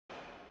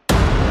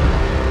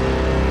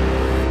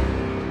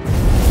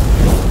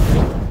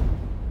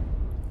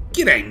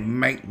G'day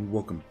mate, and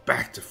welcome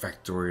back to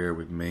Factorio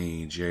with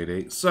me,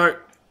 JD. So,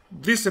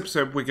 this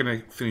episode we're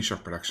going to finish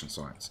off production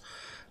science.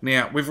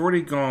 Now, we've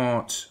already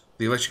got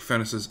the electric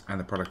furnaces and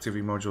the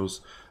productivity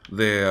modules.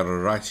 They're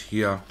right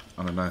here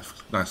on a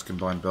nice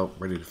combined belt,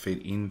 ready to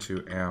feed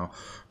into our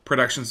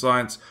production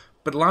science.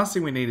 But the last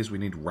thing we need is we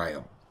need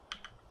rail.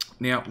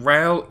 Now,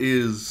 rail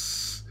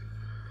is...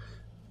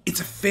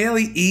 it's a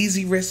fairly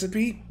easy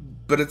recipe,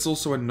 but it's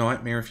also a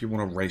nightmare if you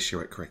want to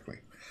ratio it correctly.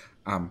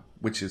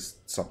 Which is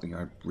something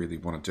I really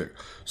want to do.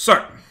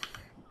 So,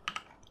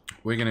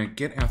 we're going to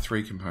get our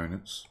three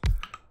components.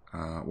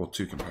 Well,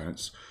 two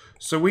components.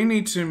 So we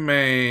need to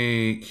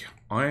make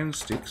iron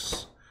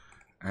sticks,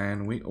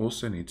 and we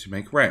also need to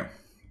make rail.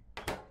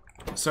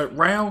 So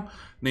rail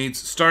needs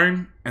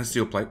stone and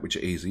steel plate, which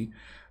are easy,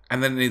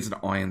 and then it needs an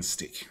iron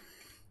stick.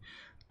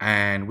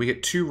 And we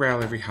get 2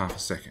 rail every half a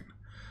second.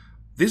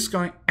 This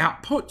guy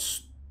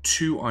outputs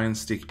 2 iron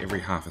stick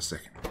every half a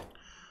second.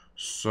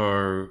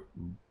 So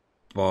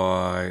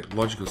by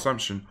logical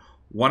assumption,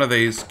 one of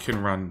these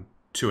can run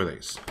 2 of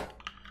these.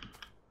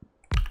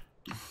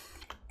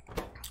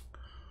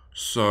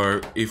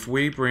 So if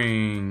we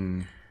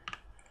bring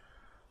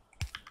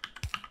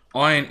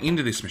iron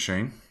into this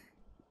machine,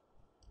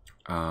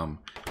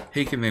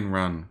 he can then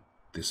run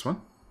this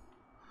one.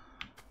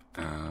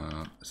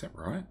 Is that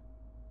right?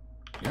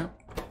 Yep.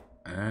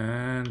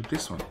 And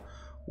this one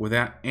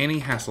without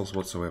any hassles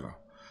whatsoever.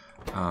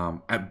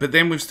 But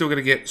then we've still got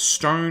to get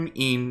stone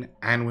in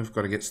and we've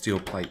got to get steel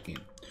plate in.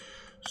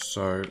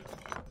 So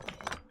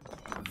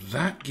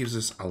that gives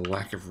us a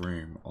lack of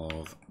room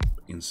of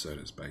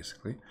inserters,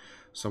 basically.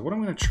 So what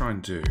I'm going to try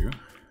and do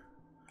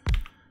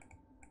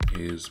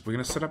is we're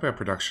going to set up our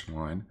production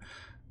line,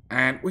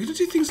 and we're going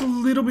to do things a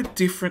little bit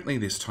differently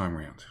this time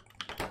around.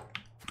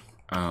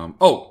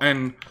 Oh,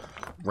 and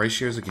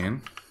ratios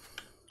again.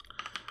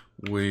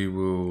 We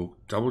will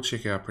double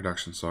check our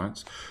production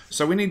science.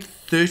 So we need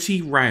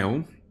 30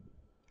 rail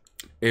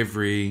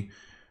every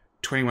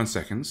 21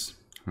 seconds,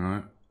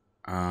 right?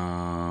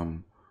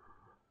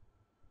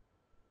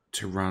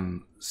 To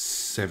run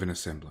 7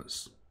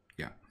 assemblers.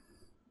 Yeah.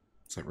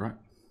 Is that right?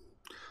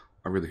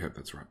 I really hope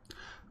that's right.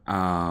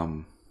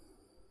 No,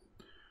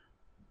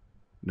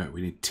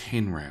 we need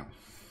 10 rail.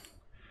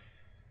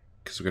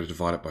 Because we've got to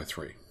divide it by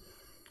 3.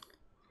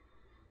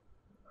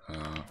 I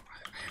have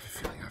a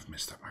feeling I've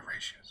messed up my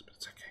ratios, but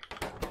it's okay.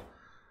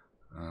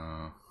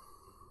 I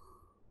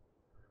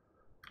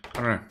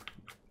don't know.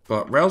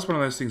 But rail's one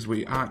of those things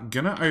we are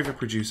gonna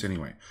overproduce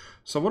anyway.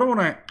 So what I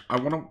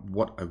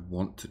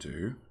want to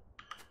do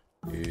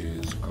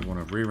is I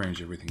want to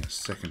rearrange everything a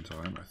second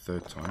time, a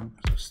third time,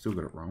 because I've still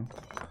got it wrong.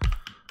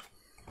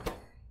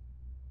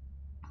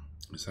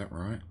 Is that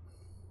right?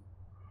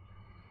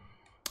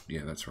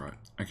 Yeah, that's right.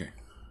 Okay.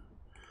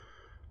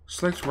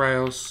 Select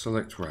rail,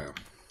 select rail.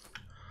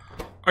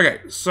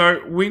 Okay,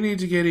 so we need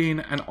to get in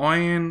an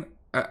iron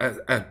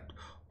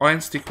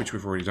stick, which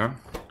we've already done.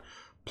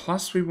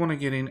 Plus we want to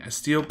get in a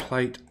steel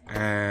plate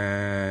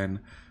and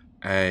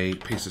a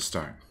piece of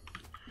stone.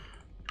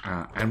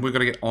 And we've got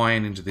to get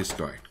iron into this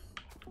guy.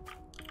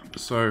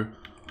 So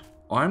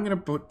I'm going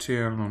to put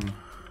down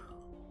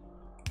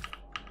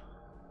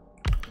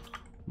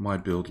my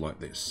build like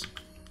this.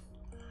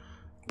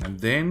 And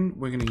then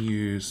we're going to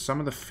use some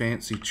of the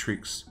fancy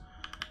tricks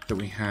that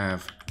we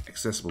have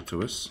accessible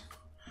to us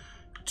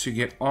to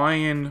get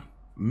iron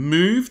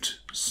moved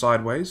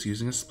sideways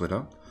using a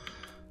splitter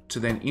to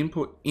then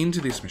input into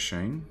this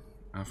machine.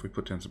 If we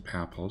put down some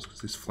power poles,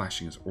 because this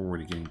flashing is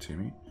already getting to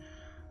me.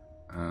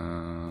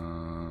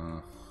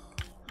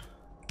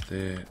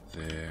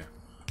 There.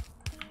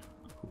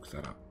 Hook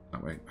that up.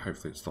 That way,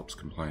 hopefully it stops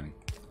complaining.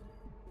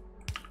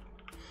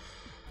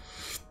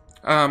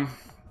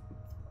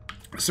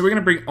 So we're going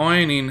to bring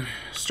iron in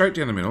straight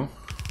down the middle.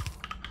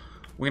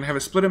 We're going to have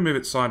a splitter move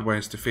it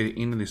sideways to feed it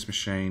into this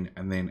machine,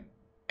 and then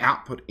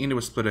output into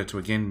a splitter to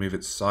again move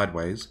it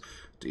sideways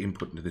to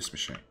input into this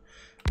machine.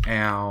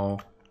 Our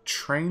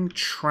train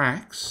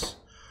tracks,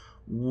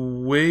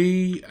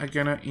 we are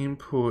going to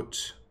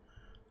input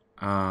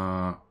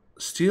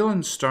steel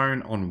and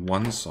stone on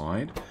one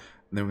side,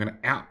 and then we're going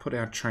to output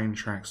our train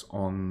tracks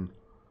on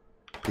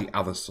the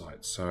other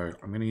side. So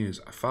I'm going to use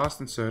a fast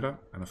inserter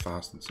and a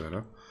fast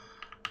inserter,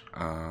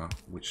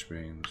 which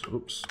means,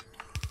 oops,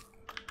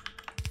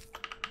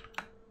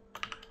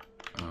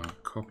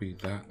 copy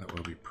that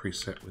will be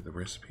preset with the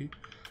recipe.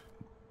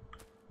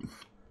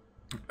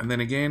 And then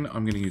again,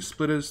 I'm going to use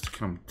splitters to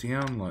come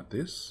down like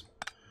this.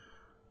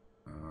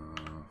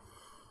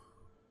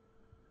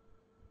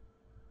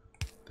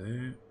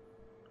 There.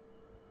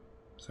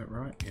 Is that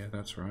right? Yeah,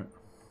 that's right.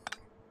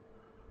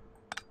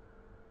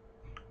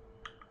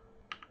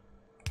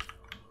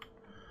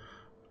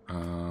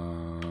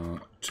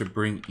 To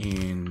bring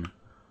in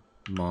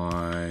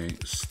my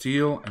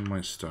steel and my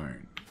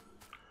stone.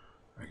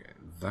 Okay,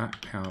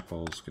 that power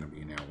pole is going to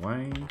be in our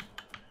way,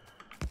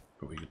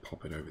 but we can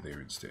pop it over there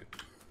instead.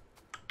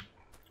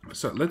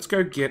 So let's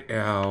go get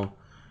our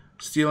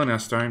steel and our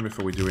stone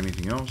before we do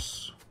anything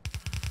else.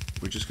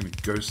 We're just going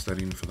to ghost that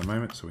in for the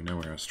moment so we know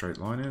where our straight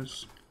line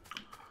is.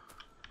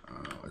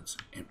 Let's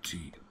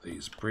empty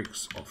these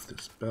bricks off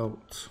this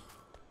belt,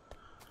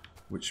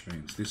 which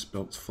means this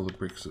belt's full of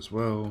bricks as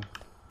well,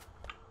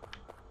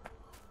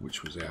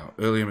 which was our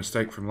earlier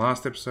mistake from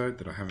last episode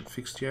that I haven't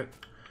fixed yet,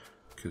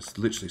 because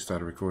literally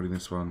started recording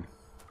this one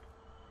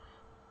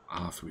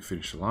after we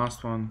finished the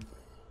last one.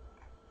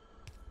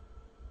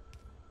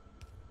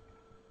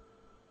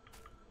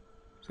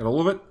 Is that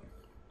all of it?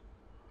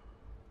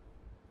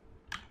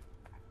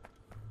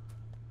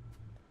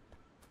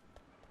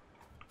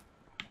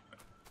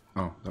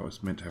 Oh, that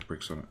was meant to have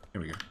bricks on it.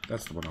 Here we go.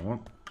 That's the one I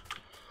want.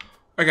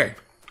 Okay.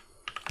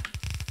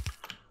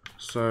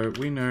 So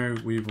we know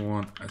we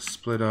want a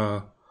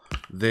splitter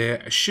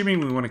there, assuming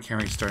we want to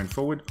carry stone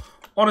forward.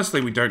 Honestly,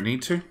 we don't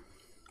need to.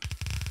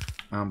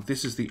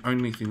 This is the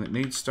only thing that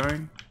needs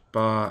stone,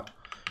 but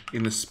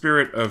in the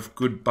spirit of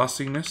good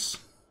bussiness,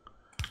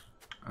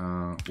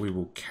 we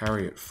will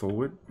carry it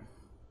forward.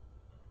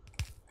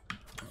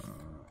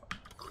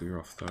 Clear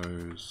off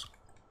those.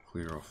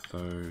 Clear off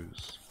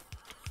those.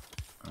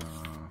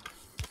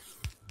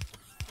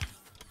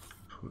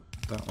 Put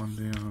that one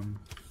down.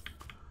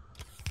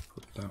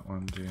 Put that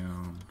one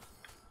down.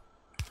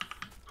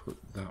 Put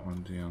that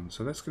one down.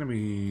 So that's going to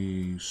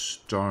be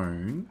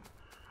stone,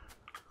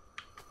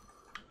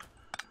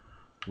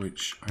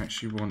 which I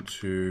actually want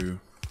to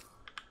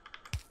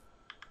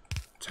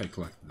take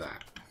like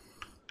that,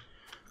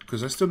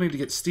 because I still need to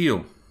get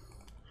steel.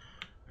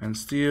 And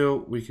steel,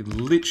 we can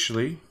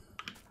literally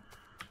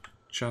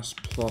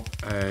just plop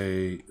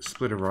a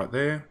splitter right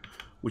there,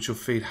 which will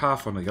feed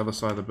half on the other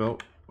side of the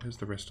belt. Where's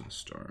the rest of the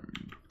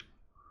stone?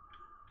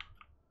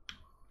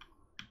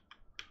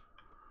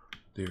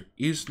 There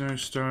is no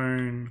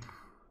stone,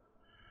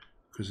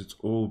 because it's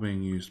all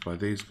being used by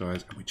these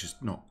guys, and we're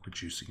just not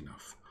producing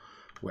enough.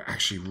 We're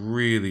actually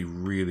really,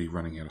 really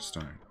running out of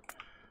stone.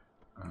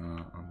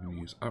 I'm going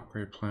to use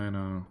upgrade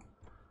planner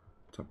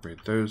to upgrade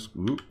those.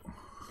 To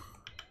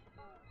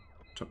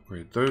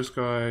upgrade those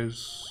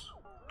guys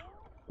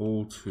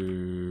all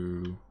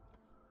to,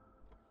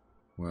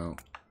 well,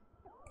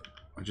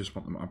 I just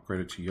want them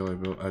upgraded to yellow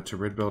belt, to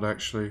red belt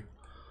actually.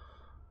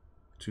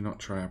 Do not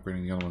try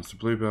upgrading the other ones to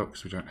blue belt,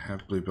 because we don't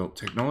have blue belt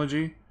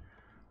technology.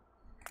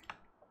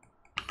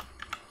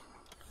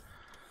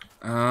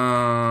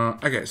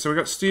 Okay, so we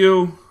got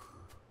steel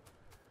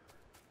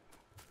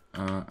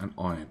and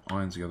iron.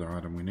 Iron's the other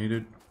item we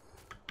needed,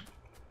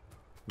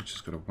 which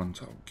has got a 1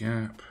 tile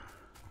gap.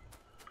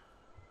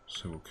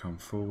 So we'll come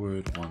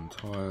forward 1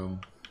 tile,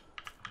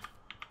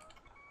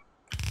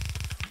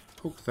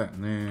 hook that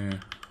in there,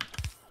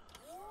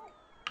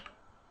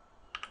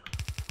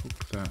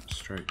 hook that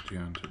straight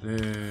down to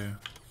there.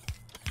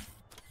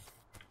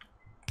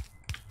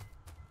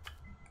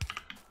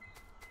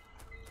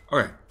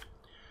 Okay,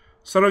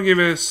 so that'll give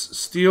us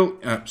steel,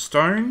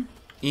 stone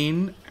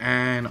in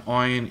and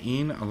iron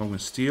in, along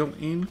with steel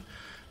in.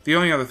 The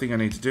only other thing I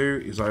need to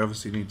do is I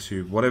obviously need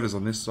to, whatever's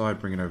on this side,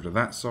 bring it over to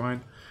that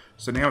side.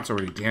 So now it's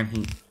already down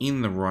here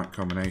in the right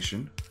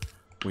combination.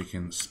 We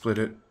can split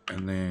it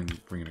and then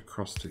bring it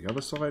across to the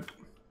other side.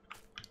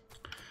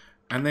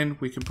 And then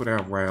we can put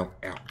our rail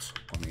out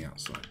on the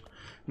outside.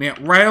 Now,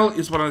 rail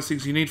is one of those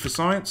things you need for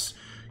science.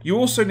 You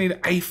also need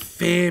a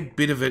fair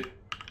bit of it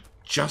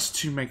just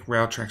to make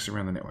rail tracks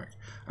around the network,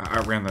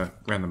 around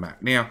the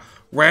map. Now,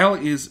 rail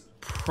is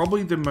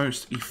probably the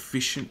most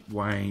efficient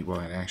way. Well,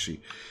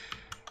 actually,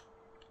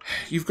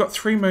 you've got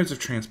 3 modes of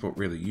transport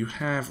really. You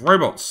have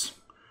robots,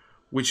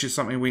 which is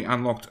something we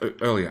unlocked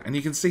earlier, and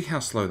you can see how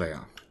slow they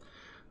are.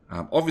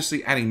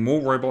 Obviously, adding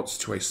more robots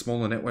to a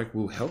smaller network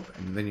will help,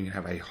 and then you can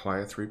have a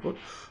higher throughput.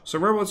 So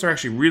robots are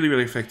actually really,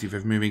 really effective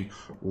at moving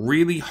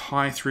really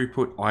high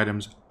throughput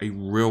items a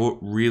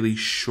really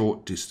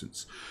short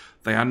distance.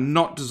 They are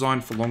not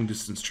designed for long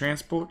distance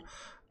transport.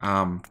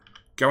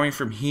 Going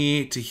from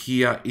here to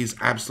here is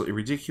absolutely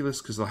ridiculous,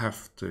 because they'll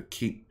have to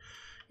keep,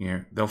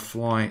 they'll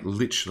fly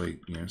literally,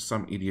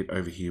 some idiot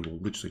over here will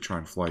literally try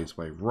and fly his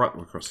way right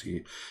across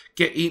here,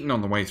 get eaten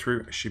on the way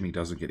through. Assume he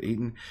doesn't get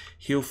eaten.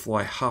 He'll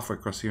fly halfway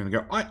across here and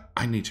go,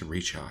 I need to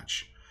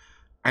recharge.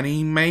 And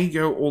he may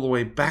go all the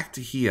way back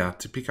to here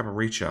to pick up a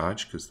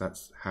recharge, because that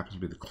happens to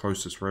be the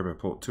closest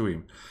roboport to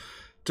him,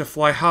 to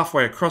fly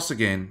halfway across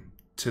again,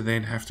 to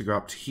then have to go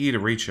up to here to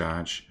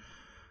recharge,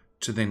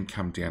 to then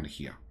come down to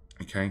here,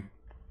 okay?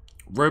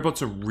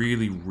 Robots are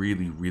really,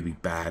 really, really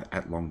bad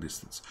at long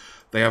distance.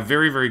 They are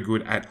very, very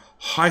good at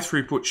high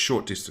throughput,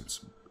 short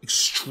distance.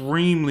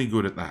 Extremely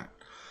good at that.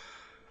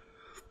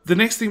 The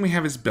next thing we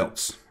have is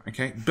belts,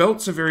 okay?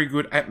 Belts are very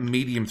good at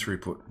medium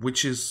throughput,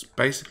 which is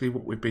basically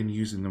what we've been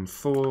using them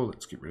for.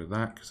 Let's get rid of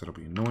that, because that'll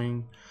be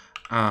annoying.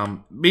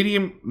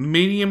 Medium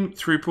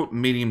throughput,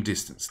 medium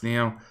distance.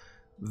 Now,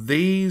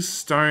 these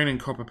stone and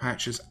copper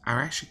patches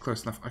are actually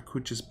close enough. I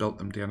could just belt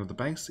them down to the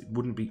base. It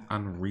wouldn't be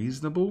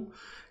unreasonable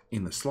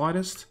in the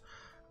slightest.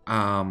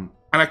 And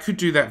I could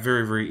do that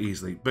very, very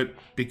easily. But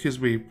because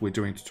we're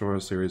doing a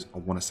tutorial series, I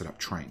want to set up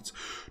trains.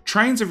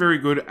 Trains are very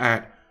good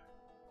at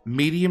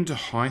medium to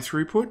high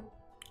throughput,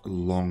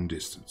 long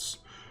distance.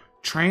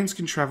 Trains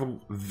can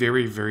travel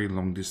very, very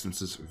long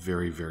distances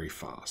very, very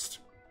fast.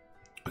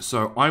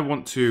 So I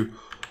want to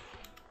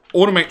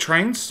automate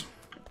trains.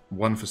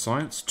 1 for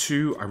science.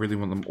 2, I really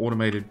want them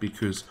automated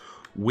because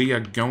we are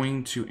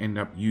going to end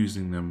up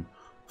using them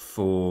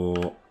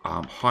for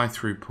high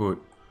throughput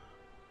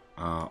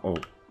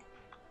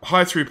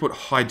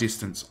high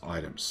distance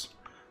items,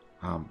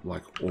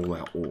 like all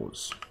our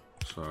ores.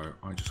 So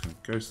I'm just going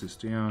to ghost this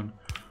down,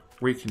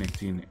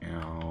 reconnect in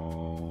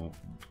our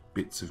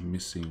bits of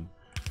missing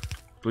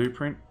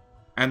blueprint,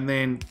 and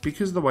then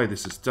because of the way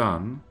this is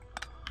done,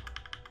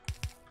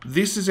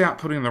 this is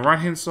outputting on the right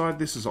hand side,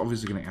 this is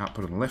obviously going to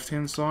output on the left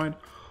hand side.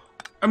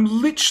 I'm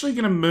literally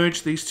going to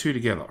merge these two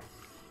together.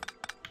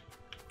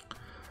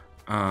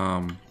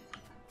 Now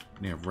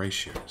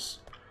ratios.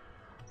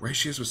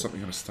 Ratios was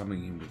something I was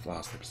stumbling in with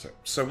last episode.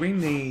 So we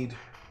need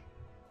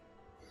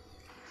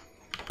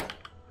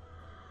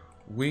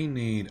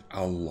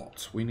a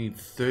lot. We need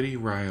 30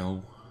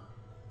 rail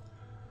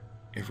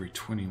every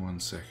 21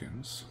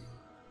 seconds.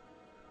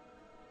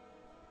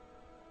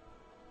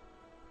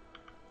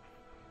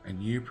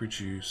 And you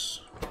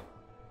produce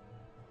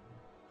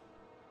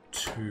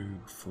 2,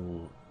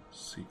 4,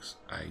 6,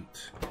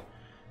 8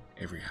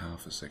 every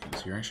half a second.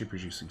 So you're actually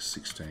producing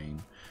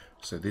 16.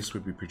 So this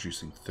would be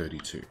producing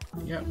 32.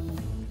 Yep,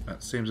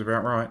 that seems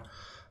about right.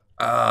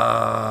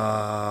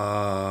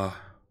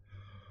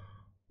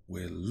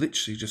 We're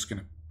literally just going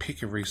to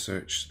pick a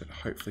research that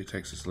hopefully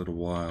takes us a little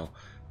while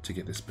to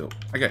get this built.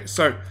 Okay,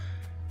 so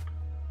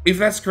if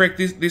that's correct,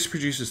 this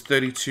produces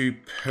 32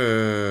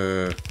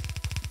 per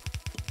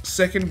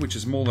second, which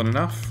is more than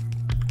enough.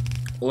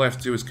 All I have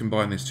to do is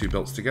combine these two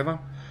belts together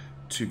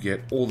to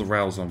get all the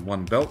rails on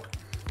one belt.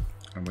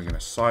 And we're going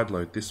to side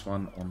load this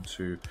one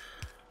onto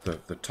the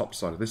top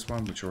side of this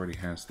one, which already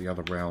has the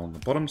other rail on the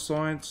bottom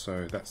side.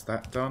 So that's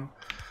that done.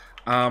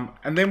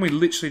 And then we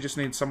literally just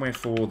need somewhere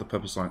for the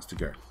purple science to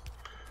go,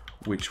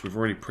 which we've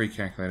already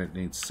pre-calculated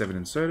needs 7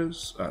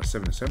 inserters,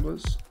 7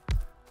 assemblers.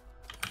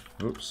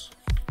 Oops.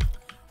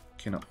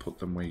 Cannot put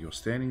them where you're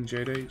standing,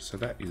 JD. So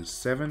that is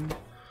 7. I'm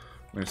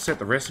going to set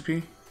the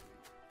recipe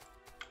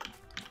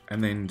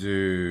and then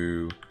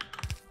do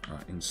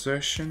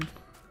insertion.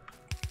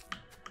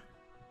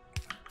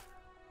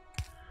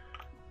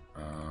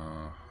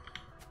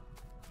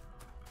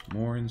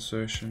 More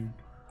insertion.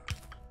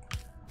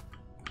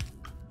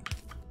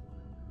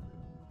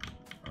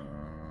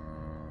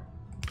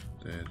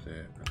 There,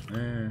 and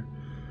there.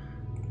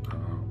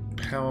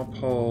 Power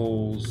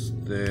poles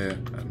there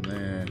and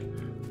there,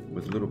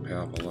 with a little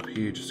power pole up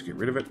here just to get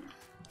rid of it.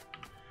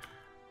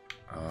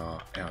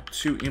 Our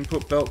 2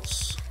 input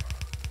belts.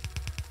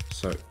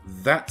 So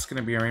that's going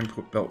to be our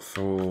input belt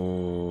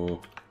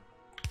for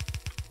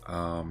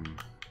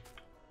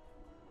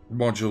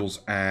modules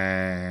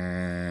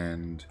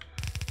and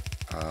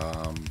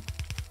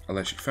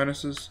electric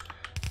furnaces.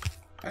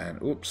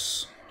 And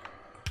oops,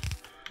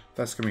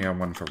 that's going to be our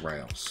one for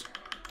rails.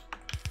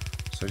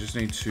 So I just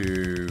need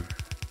to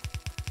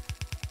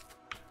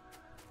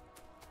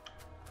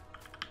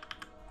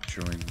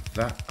join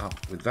that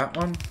up with that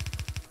one.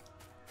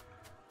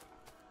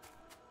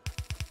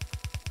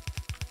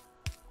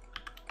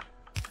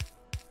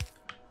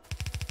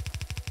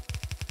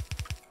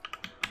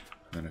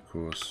 And then of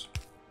course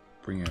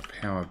bring our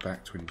power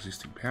back to an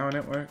existing power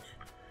network.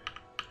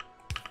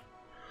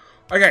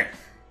 Okay.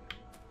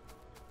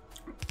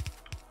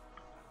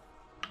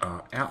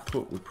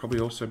 Output would probably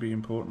also be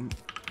important.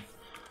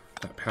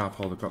 That power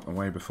pole that got in the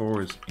way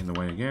before is in the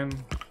way again.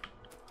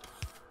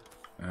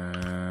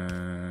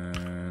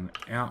 And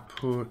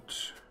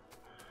output.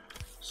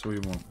 So we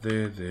want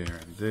there, there,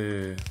 and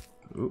there.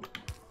 Oop.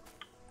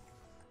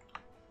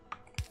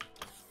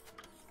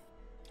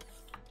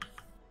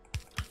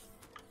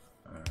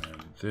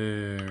 And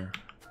there.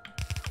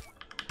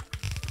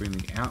 Bring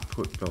the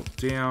output belt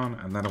down,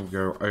 and that'll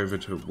go over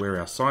to where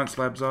our science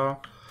labs are.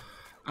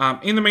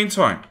 In the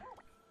meantime,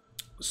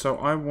 so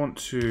I want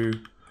to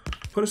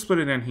put a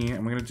splitter down here,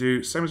 and we're going to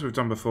do, same as we've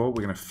done before,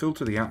 we're going to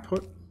filter the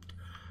output.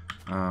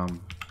 And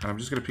I'm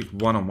just going to pick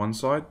one on one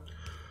side.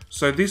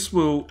 So this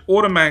will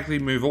automatically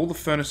move all the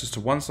furnaces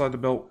to one side of the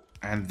belt,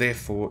 and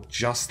therefore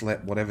just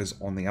let whatever's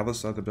on the other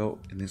side of the belt,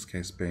 in this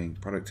case being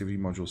productivity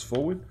modules,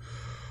 forward.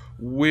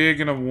 We're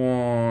going to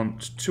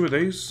want 2 of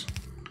these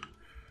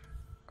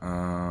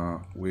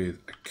with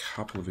a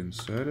couple of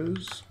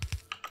inserters.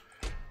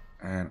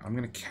 And I'm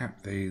going to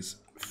cap these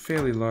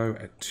fairly low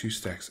at 2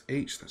 stacks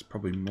each. That's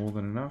probably more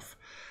than enough.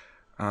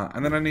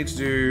 And then I need to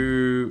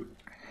do,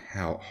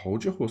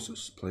 hold your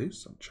horses,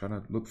 please. I'm trying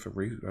to look for,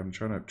 I'm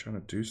trying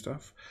to do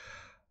stuff.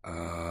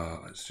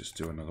 Let's just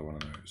do another one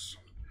of those.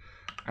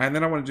 And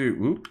then I want to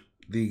do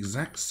the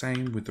exact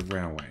same with the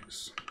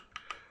railways.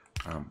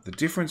 The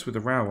difference with the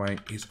railway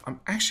is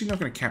I'm actually not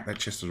going to cap that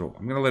chest at all.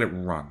 I'm going to let it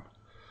run.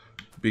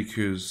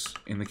 Because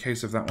in the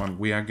case of that one,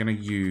 we are going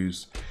to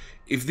use,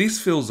 if this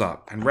fills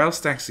up, and rail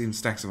stacks in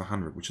stacks of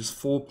 100, which is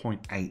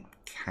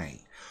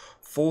 4.8k,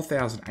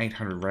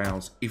 4,800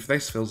 rails, if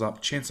this fills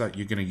up, chances are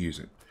you're going to use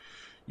it.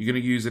 You're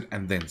going to use it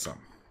and then some.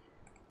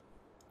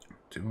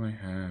 Do I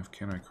have,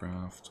 can I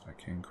craft? I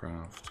can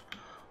craft.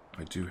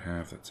 I do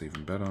have, that's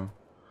even better.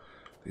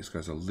 These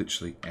guys are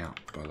literally out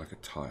by like a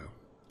tile.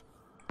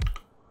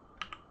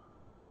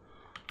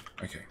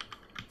 Okay.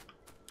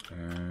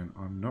 And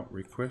I'm not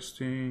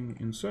requesting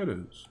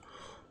inserters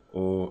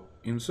or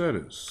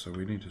inserters. So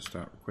we need to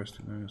start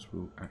requesting those.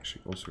 We'll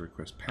actually also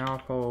request power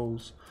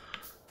poles.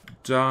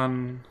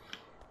 Done.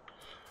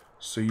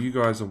 So you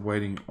guys are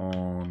waiting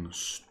on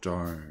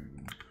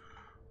stone,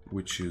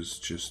 which is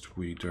just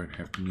we don't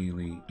have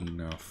nearly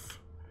enough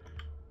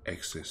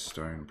excess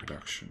stone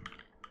production.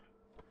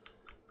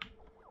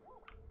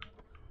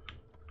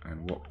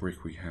 And what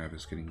brick we have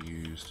is getting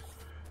used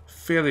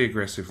fairly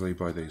aggressively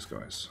by these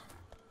guys.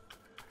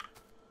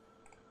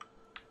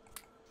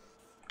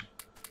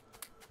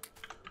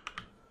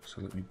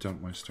 So let me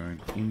dump my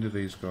stone into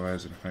these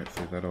guys and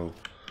hopefully that'll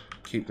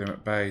keep them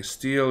at bay.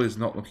 Steel is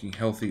not looking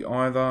healthy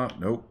either.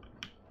 Nope.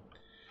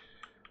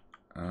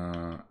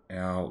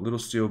 Our little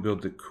steel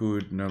build that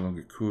could no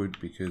longer could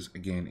because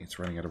again it's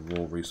running out of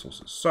raw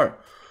resources. So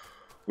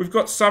we've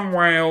got some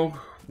rail,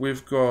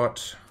 we've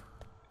got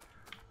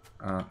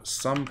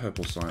some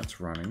purple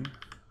science running,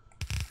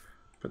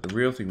 but the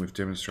real thing we've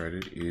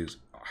demonstrated is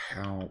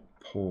how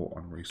poor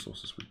on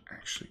resources we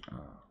actually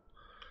are.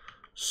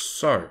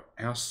 So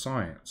our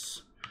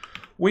science,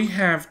 we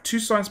have 2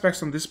 science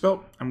packs on this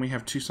belt and we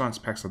have 2 science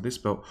packs on this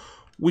belt,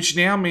 which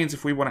now means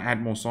if we want to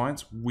add more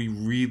science, we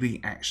really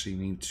actually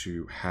need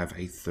to have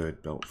a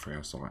 3rd belt for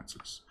our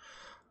sciences.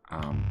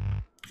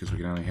 Because we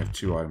can only have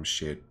 2 items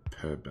shared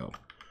per belt.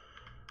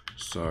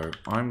 So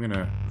I'm going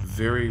to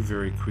very,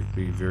 very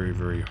quickly, very,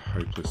 very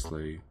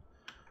hopelessly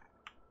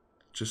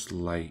just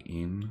lay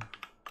in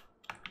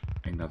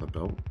another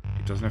belt.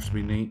 It doesn't have to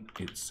be neat.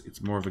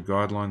 It's more of a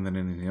guideline than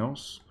anything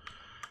else.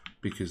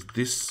 Because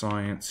this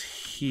science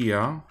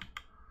here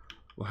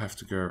will have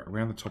to go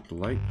around the top of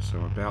the lake. So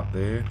about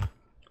there.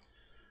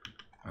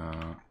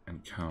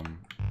 And come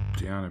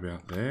down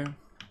about there.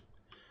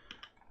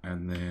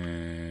 And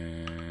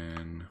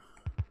then...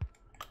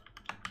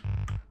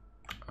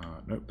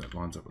 nope, that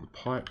lines up with the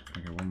pipe.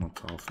 Can I go one more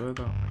tile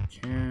further? I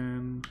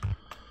can.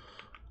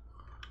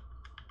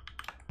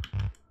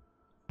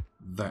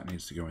 That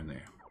needs to go in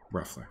there,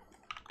 roughly.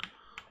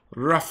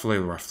 Roughly.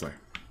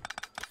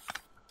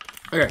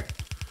 Okay,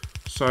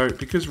 so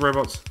because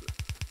robots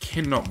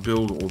cannot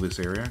build all this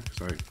area,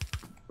 because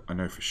I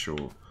know for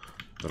sure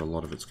that a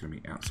lot of it's going to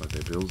be outside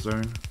their build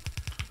zone.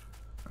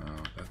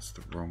 That's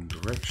the wrong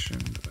direction,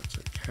 but that's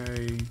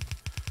okay.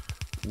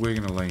 We're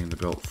going to lay in the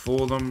belt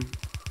for them.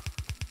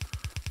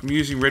 I'm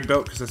using red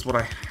belt because that's what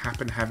I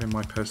happen to have in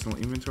my personal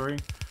inventory.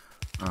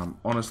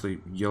 Honestly,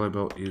 yellow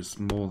belt is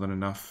more than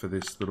enough for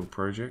this little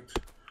project.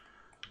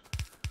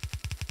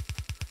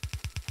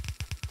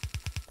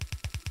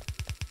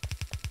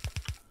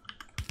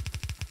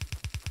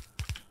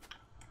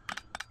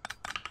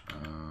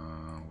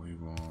 We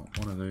want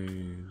one of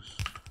these,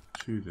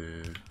 2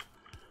 there.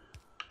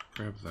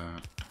 Grab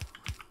that.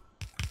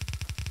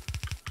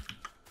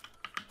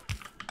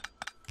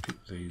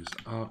 Pick these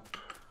up.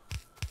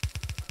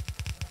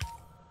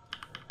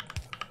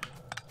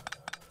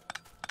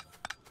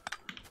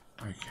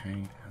 Okay,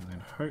 and then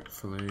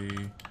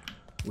hopefully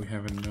we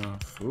have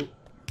enough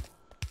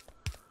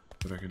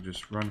that I can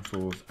just run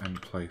forth and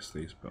place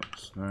these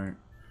belts. No,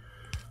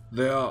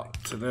 there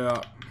to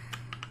there.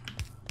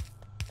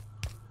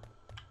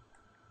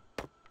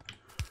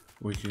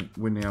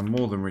 We're now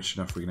more than rich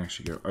enough. We can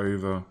actually go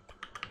over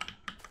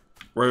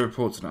row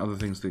reports and other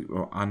things that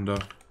are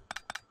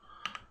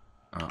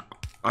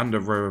under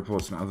row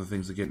reports and other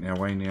things that get in our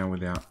way now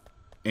without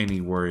any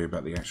worry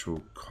about the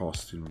actual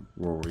cost in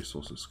raw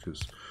resources,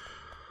 because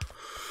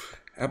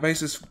our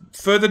base is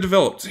further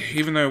developed.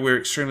 Even though we're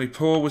extremely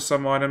poor with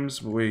some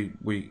items, we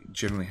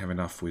generally have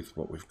enough with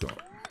what we've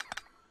got.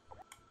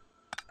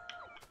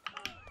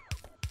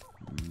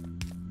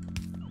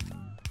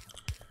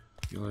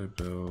 Yellow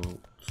belt.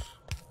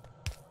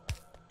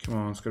 Come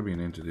on, it's got to be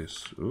an end to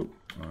this. Oop,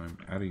 I'm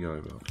out of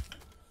yellow belt.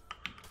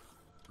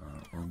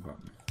 Wrong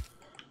button.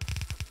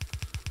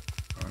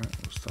 Alright,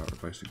 we'll start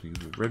replacing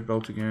things with red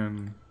belt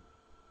again.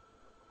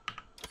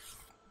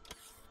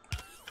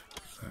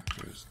 That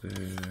goes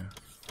there.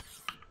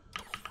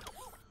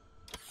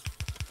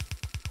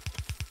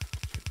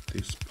 Get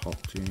this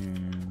popped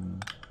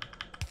in.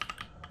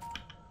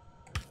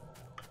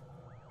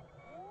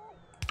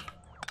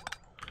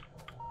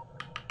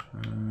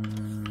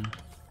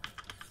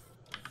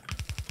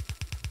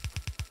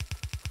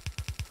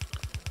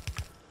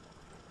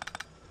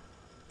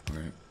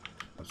 Okay,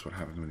 that's what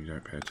happens when you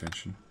don't pay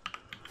attention.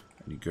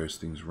 And you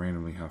ghost things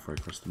randomly halfway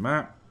across the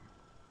map.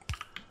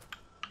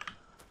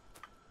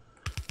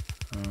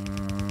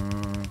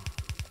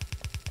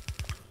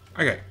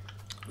 Okay,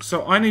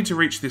 so I need to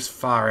reach this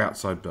far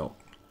outside belt.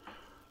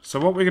 So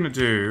what we're going to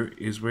do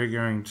is we're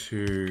going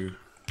to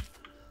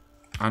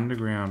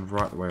underground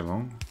right the way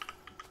along.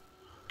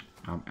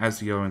 As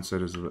the yellow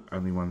inserters are the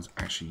only ones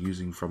actually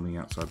using from the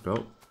outside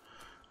belt.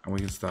 And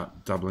we can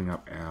start doubling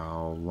up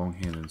our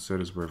longhand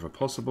inserters wherever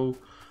possible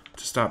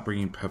to start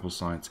bringing purple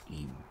science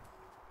in.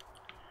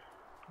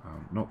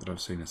 Not that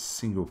I've seen a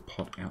single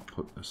pot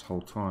output this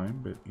whole time,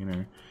 but you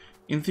know,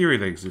 In theory,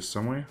 they exist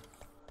somewhere.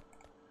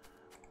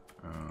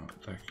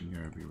 That can go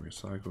be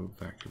recycled.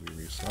 That can be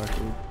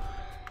recycled.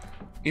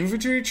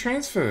 Inventory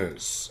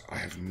transfers. I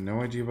have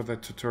no idea what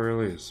that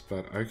tutorial is,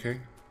 but okay.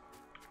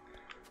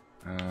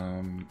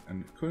 And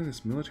according to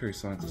this, military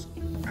science is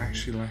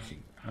actually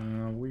lacking.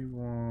 We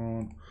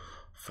want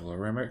follow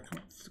around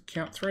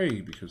count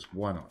 3 because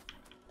why not?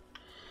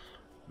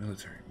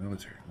 Military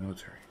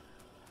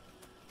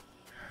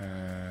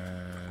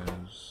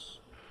has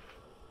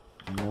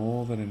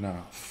more than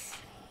enough.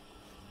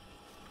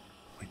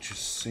 It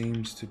just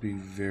seems to be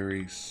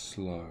very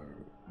slow.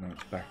 No,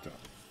 it's backed up.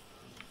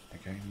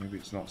 Okay, maybe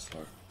it's not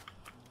slow.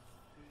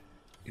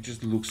 It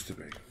just looks to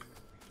be.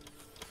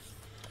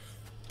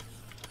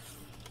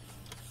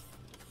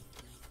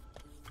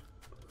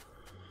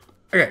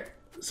 Okay,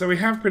 so we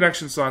have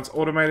production science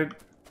automated.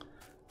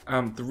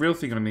 The real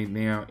thing I need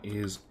now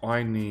is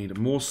I need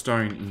more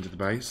stone into the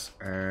base,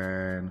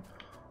 and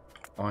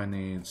I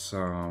need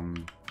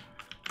some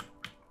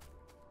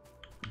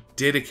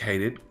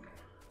dedicated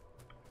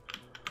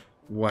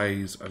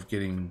ways of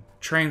getting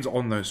trains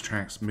on those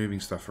tracks, moving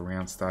stuff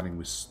around, starting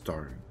with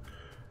stone.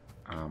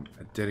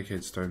 A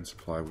dedicated stone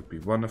supply would be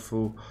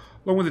wonderful,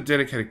 along with a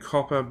dedicated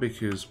copper,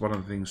 because one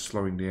of the things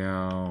slowing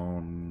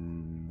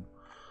down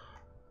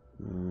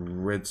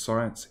red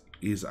science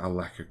is a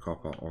lack of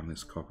copper on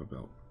this copper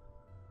belt.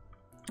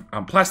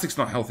 Plastic's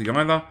not healthy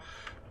either,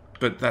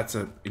 but that's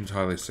an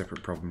entirely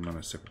separate problem and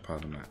a separate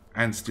part of that.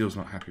 And steel's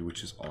not happy,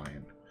 which is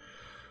iron.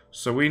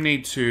 So we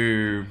need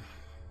to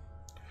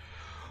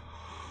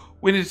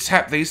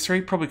tap these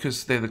 3, probably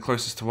because they're the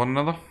closest to one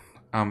another.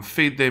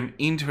 Feed them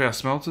into our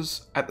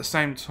smelters. At the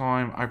same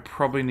time, I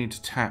probably need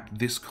to tap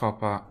this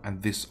copper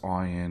and this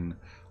iron,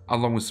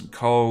 along with some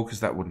coal,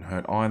 because that wouldn't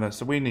hurt either.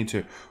 So we need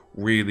to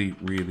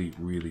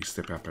really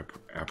step up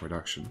our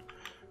production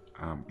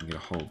and get a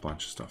whole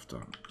bunch of stuff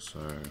done. So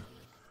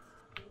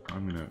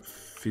I'm going to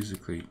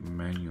physically,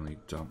 manually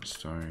dump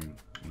stone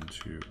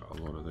into a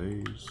lot of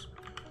these.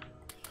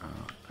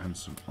 And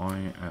some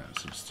iron,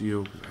 some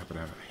steel, because I happen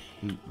to have a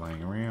heap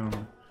laying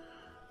around.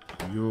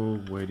 You're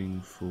waiting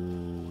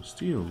for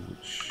steel,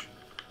 which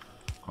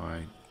I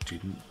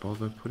didn't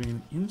bother putting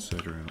an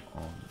inserter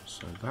on,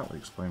 so that would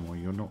explain why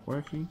you're not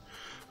working.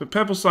 But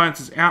Purple Science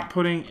is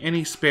outputting.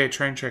 Any spare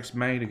train tracks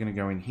made are going to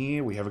go in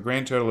here. We have a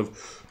grand total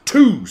of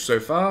 2 so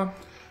far,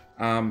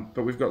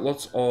 but we've got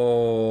lots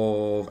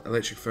of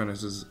electric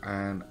furnaces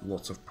and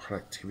lots of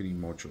productivity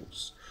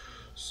modules.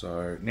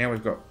 So now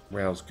we've got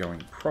rails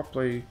going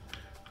properly.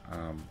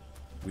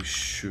 We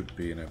should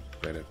be in a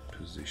better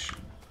position.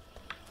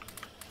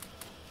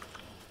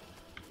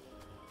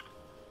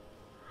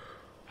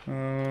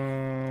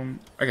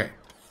 Okay.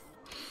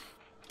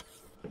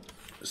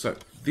 So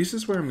this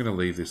is where I'm going to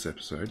leave this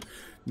episode.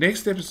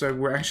 Next episode,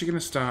 we're actually going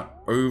to start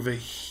over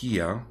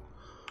here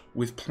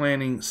with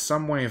planning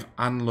some way of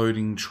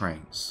unloading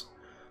trains.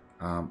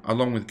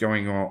 Along with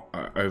going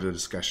over the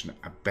discussion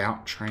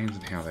about trains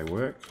and how they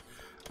work.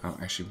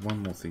 Actually,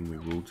 one more thing we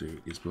will do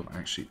is we'll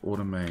actually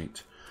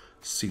automate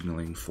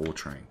signaling for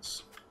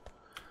trains.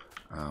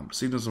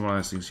 Signals are one of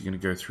those things you're going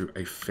to go through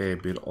a fair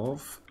bit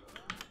of.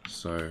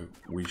 So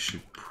we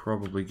should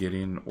probably get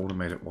in,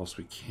 automate it whilst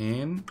we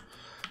can.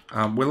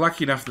 We're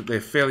lucky enough that they're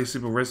fairly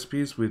simple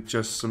recipes with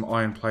just some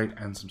iron plate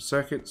and some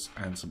circuits,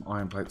 and some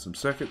iron plate, some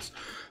circuits.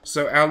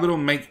 So our little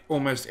make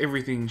almost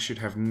everything should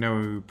have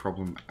no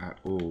problem at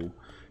all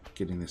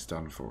getting this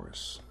done for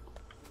us.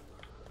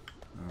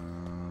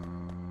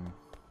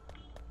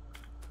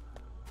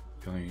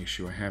 The only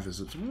issue I have is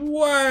it's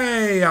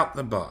way up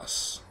the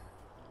bus.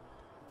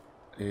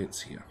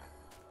 It's here.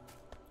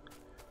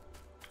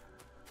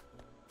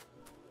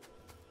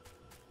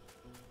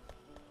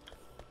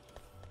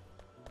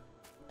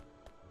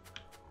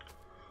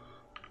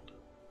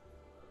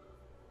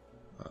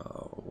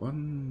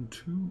 One,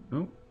 two,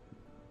 no.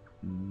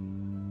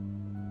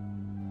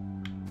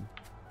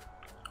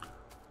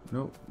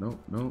 No, no,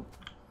 no.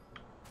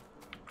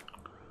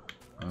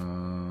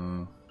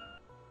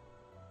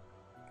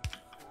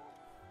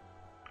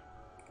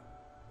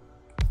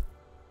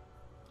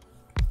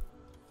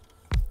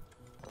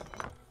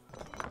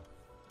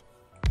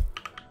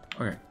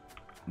 Okay.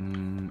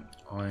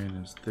 Iron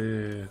is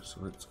there,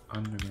 so let's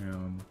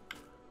underground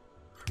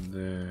from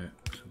there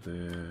to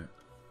there.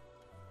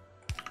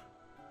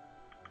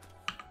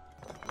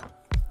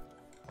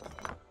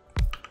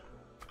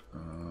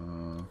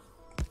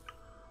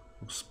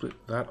 We'll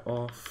split that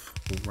off.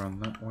 We'll run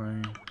that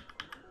way.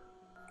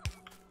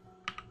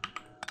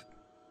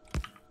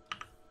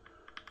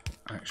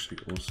 We'll actually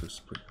also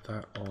split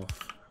that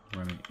off,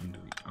 run it into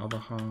the other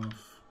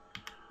half.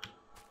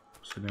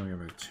 So now we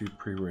have our 2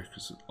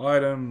 prerequisite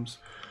items.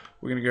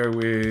 We're going to go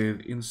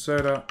with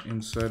inserter,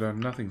 inserter,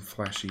 nothing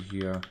flashy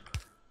here.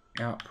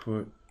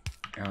 Output,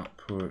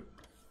 output.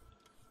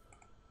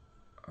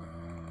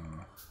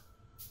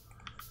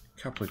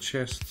 Couple of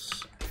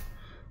chests.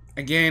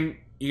 Again,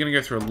 you're going to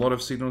go through a lot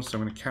of signals, so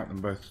I'm going to cap them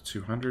both to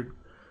 200.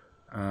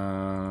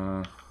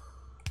 Add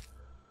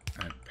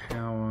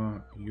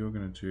power. You're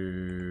going to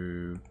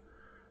do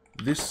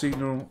this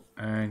signal,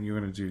 and you're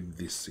going to do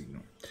this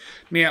signal.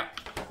 Now,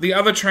 the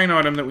other train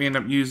item that we end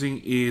up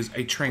using is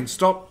a train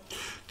stop.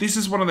 This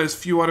is one of those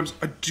few items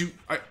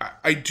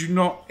I do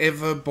not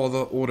ever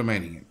bother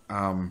automating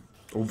it,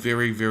 or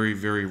very, very,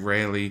 very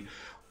rarely,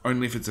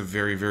 only if it's a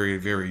very, very,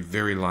 very,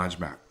 very large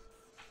map.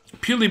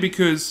 Purely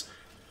because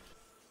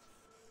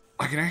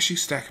I can actually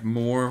stack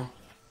more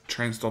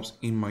train stops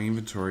in my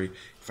inventory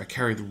if I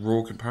carry the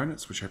raw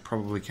components, which I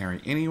probably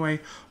carry anyway,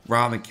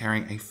 rather than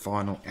carrying a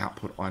final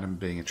output item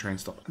being a train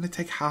stop. And they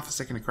take half a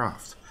second to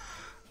craft.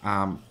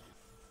 And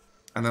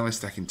they only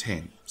stack in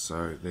 10,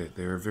 so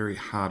they're a very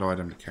hard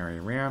item to carry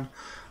around.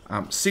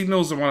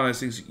 Signals are one of those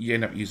things you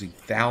end up using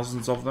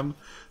thousands of them,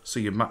 so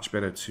you're much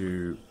better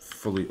to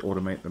fully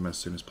automate them as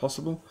soon as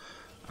possible.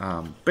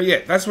 But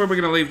yeah, that's where we're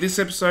going to leave this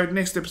episode.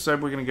 Next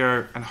episode, we're going to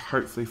go and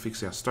hopefully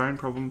fix our stone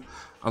problem,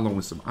 along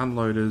with some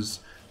unloaders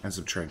and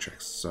some train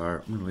tracks. So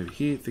I'm going to leave it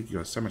here. Thank you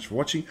guys so much for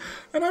watching,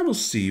 and I will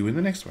see you in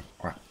the next one.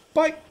 All right,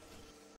 bye.